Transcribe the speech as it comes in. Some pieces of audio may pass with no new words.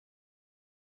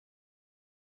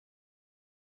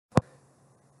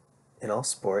In all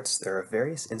sports, there are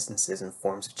various instances and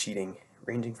forms of cheating,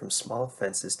 ranging from small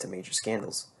offenses to major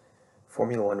scandals.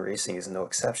 Formula One racing is no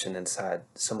exception and has had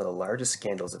some of the largest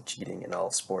scandals of cheating in all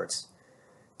of sports.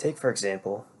 Take, for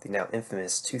example, the now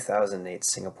infamous 2008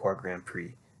 Singapore Grand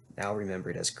Prix, now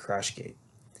remembered as Crashgate.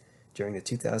 During the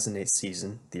 2008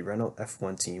 season, the Renault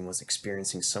F1 team was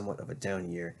experiencing somewhat of a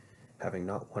down year, having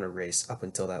not won a race up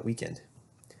until that weekend.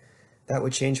 That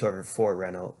would change, however, for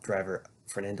Renault driver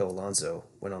Fernando Alonso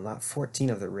when on lap 14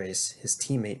 of the race, his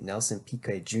teammate Nelson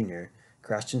Piquet Jr.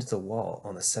 crashed into the wall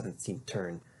on the 17th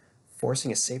turn,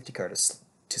 forcing a safety car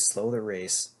to slow the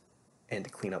race and to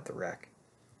clean up the wreck.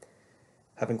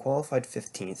 Having qualified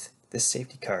 15th, this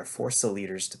safety car forced the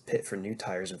leaders to pit for new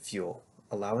tires and fuel,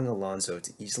 allowing Alonso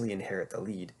to easily inherit the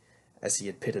lead as he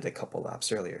had pitted a couple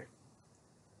laps earlier.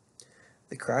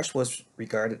 The crash was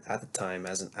regarded at the time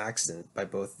as an accident by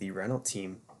both the Renault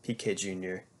team, Piquet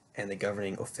Jr., and the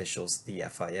governing officials, the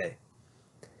FIA.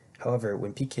 However,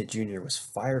 when Piquet Jr. was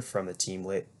fired from the team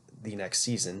late the next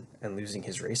season and losing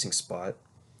his racing spot,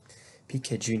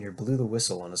 Piquet Jr. blew the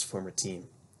whistle on his former team.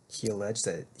 He alleged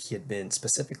that he had been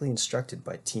specifically instructed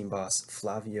by team boss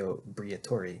Flavio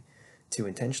Briatore to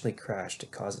intentionally crash to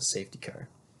cause a safety car,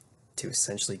 to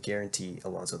essentially guarantee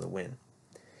Alonso the win.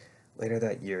 Later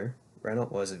that year,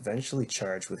 Renault was eventually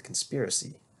charged with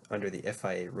conspiracy under the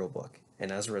FIA rulebook,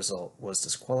 and as a result was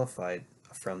disqualified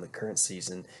from the current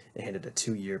season and handed a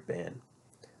 2-year ban.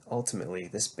 Ultimately,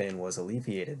 this ban was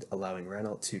alleviated, allowing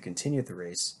Renault to continue the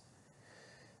race,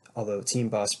 although team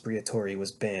boss Briatore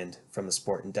was banned from the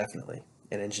sport indefinitely,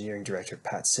 and engineering director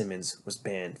Pat Simmons was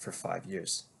banned for 5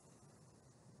 years.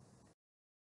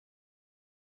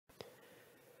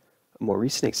 A more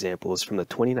recent example is from the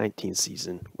 2019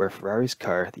 season, where Ferrari's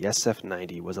car, the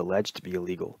SF90, was alleged to be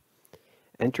illegal.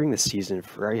 Entering the season,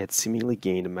 Ferrari had seemingly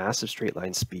gained a massive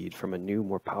straight-line speed from a new,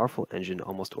 more powerful engine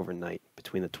almost overnight,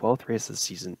 between the 12th race of the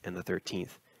season and the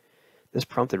 13th. This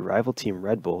prompted rival team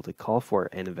Red Bull to call for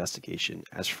an investigation,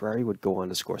 as Ferrari would go on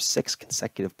to score 6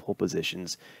 consecutive pole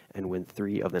positions and win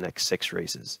 3 of the next 6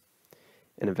 races.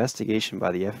 An investigation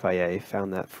by the FIA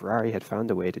found that Ferrari had found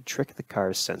a way to trick the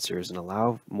car's sensors and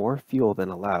allow more fuel than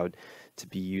allowed to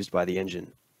be used by the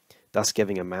engine, thus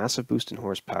giving a massive boost in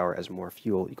horsepower as more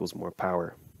fuel equals more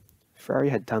power. Ferrari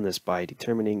had done this by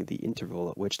determining the interval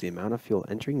at which the amount of fuel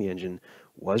entering the engine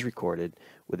was recorded,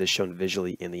 with this shown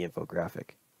visually in the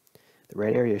infographic. The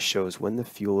red area shows when the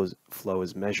fuel flow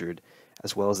is measured,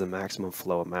 as well as the maximum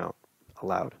flow amount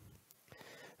allowed.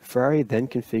 Ferrari then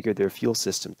configured their fuel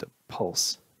system to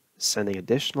pulse, sending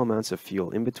additional amounts of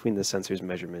fuel in between the sensor's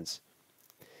measurements.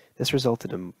 This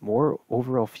resulted in more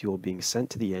overall fuel being sent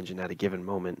to the engine at a given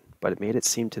moment, but it made it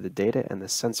seem to the data and the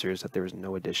sensors that there was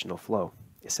no additional flow,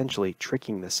 essentially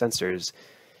tricking the sensors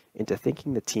into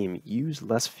thinking the team used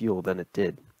less fuel than it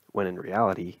did, when in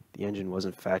reality, the engine was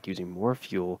in fact using more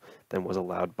fuel than was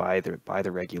allowed by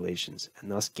the regulations, and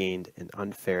thus gained an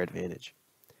unfair advantage.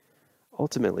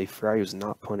 Ultimately, Ferrari was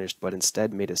not punished, but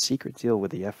instead made a secret deal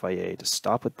with the FIA to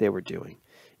stop what they were doing,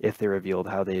 if they revealed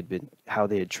how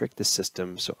they had tricked the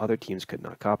system so other teams could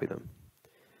not copy them.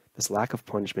 This lack of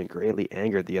punishment greatly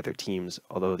angered the other teams,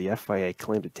 although the FIA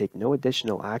claimed to take no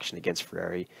additional action against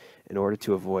Ferrari in order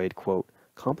to avoid, quote,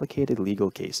 complicated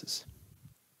legal cases.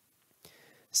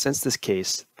 Since this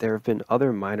case, there have been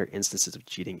other minor instances of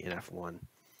cheating in F1,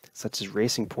 such as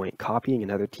Racing Point copying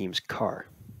another team's car,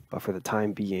 but for the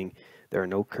time being, there are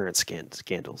no current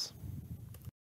scandals.